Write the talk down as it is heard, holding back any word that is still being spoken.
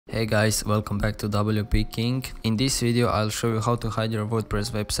Hey guys, welcome back to WP King. In this video I'll show you how to hide your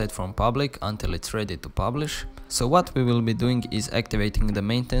WordPress website from public until it's ready to publish. So what we will be doing is activating the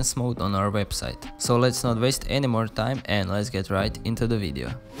maintenance mode on our website. So let's not waste any more time and let's get right into the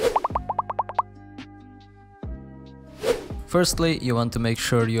video. Firstly, you want to make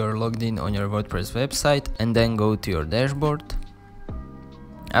sure you're logged in on your WordPress website and then go to your dashboard.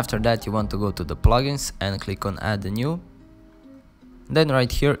 After that you want to go to the plugins and click on add a new. Then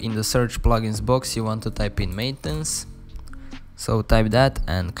right here in the search plugins box you want to type in maintenance. So type that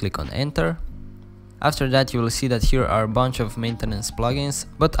and click on enter. After that you will see that here are a bunch of maintenance plugins,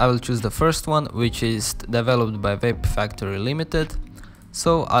 but I will choose the first one, which is developed by Web Factory Limited.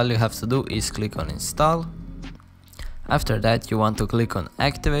 So all you have to do is click on install. After that you want to click on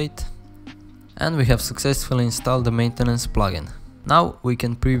activate, and we have successfully installed the maintenance plugin. Now we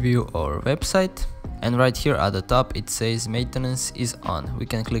can preview our website. And right here at the top it says maintenance is on. We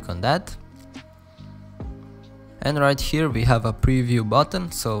can click on that. And right here we have a preview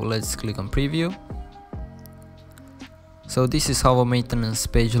button, so let's click on preview. So this is how a maintenance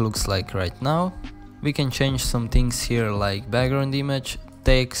page looks like right now. We can change some things here like background image,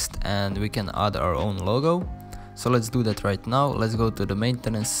 text, and we can add our own logo. So let's do that right now. Let's go to the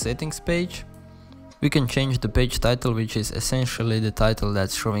maintenance settings page. We can change the page title, which is essentially the title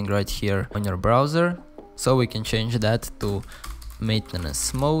that's showing right here on your browser. So we can change that to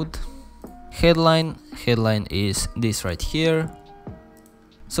maintenance mode. Headline is this right here.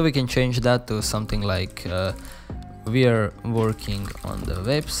 So we can change that to something like we are working on the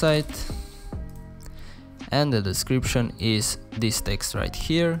website. And the description is this text right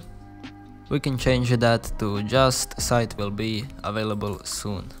here. We can change that to just site will be available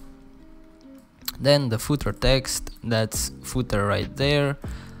soon. Then the footer text, that's footer right there.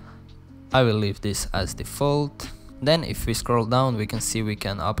 I will leave this as default. Then if we scroll down we can see we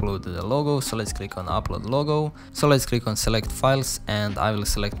can upload the logo, so let's click on upload logo. So let's click on select files and I will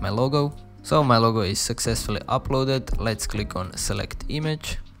select my logo. So my logo is successfully uploaded. Let's click on select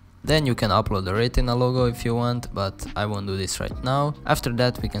image. Then you can upload the retina logo if you want, but I won't do this right now. After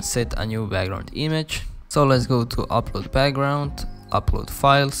that we can set a new background image. So let's go to upload background, upload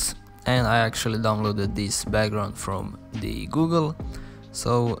files. And I actually downloaded this background from the Google.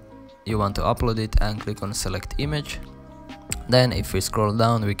 So you want to upload it and click on select image. Then if we scroll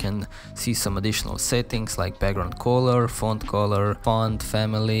down we can see some additional settings like background color, font,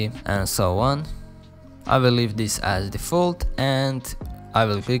 family, and so on. I will leave this as default and I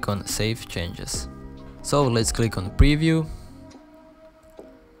will click on save changes. So let's click on preview.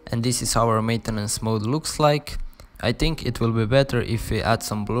 And this is how our maintenance mode looks like. I think it will be better if we add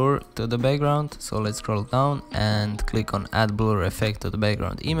some blur to the background. So let's scroll down and click on add blur effect to the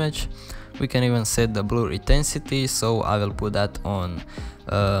background image. We can even set the blur intensity, so I will put that on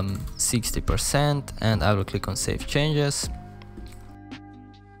 60% and I will click on save changes.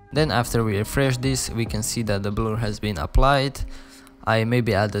 Then after we refresh this we can see that the blur has been applied. I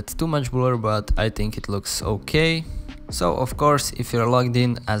maybe added too much blur, but I think it looks okay. So of course if you're logged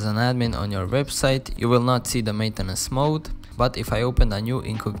in as an admin on your website you will not see the maintenance mode, but if I open a new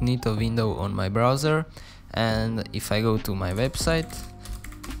incognito window on my browser and if I go to my website,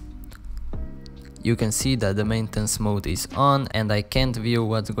 you can see that the maintenance mode is on and I can't view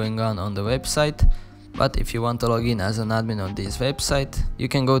what's going on the website. But if you want to log in as an admin on this website, you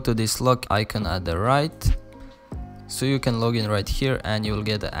can go to this log icon at the right. So you can log in right here and you will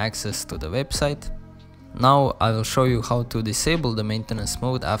get access to the website. Now I will show you how to disable the maintenance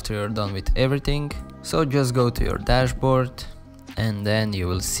mode after you're done with everything. So just go to your dashboard and then you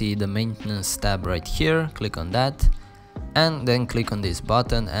will see the maintenance tab right here. Click on that and then click on this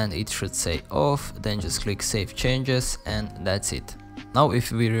button and it should say off. Then just click save changes and that's it. Now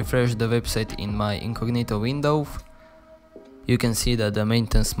if we refresh the website in my incognito window, you can see that the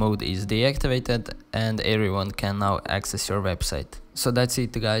maintenance mode is deactivated and everyone can now access your website. So that's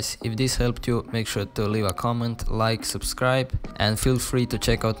it guys. If this helped you, make sure to leave a comment, like, subscribe, and feel free to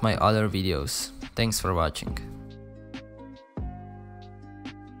check out my other videos. Thanks for watching.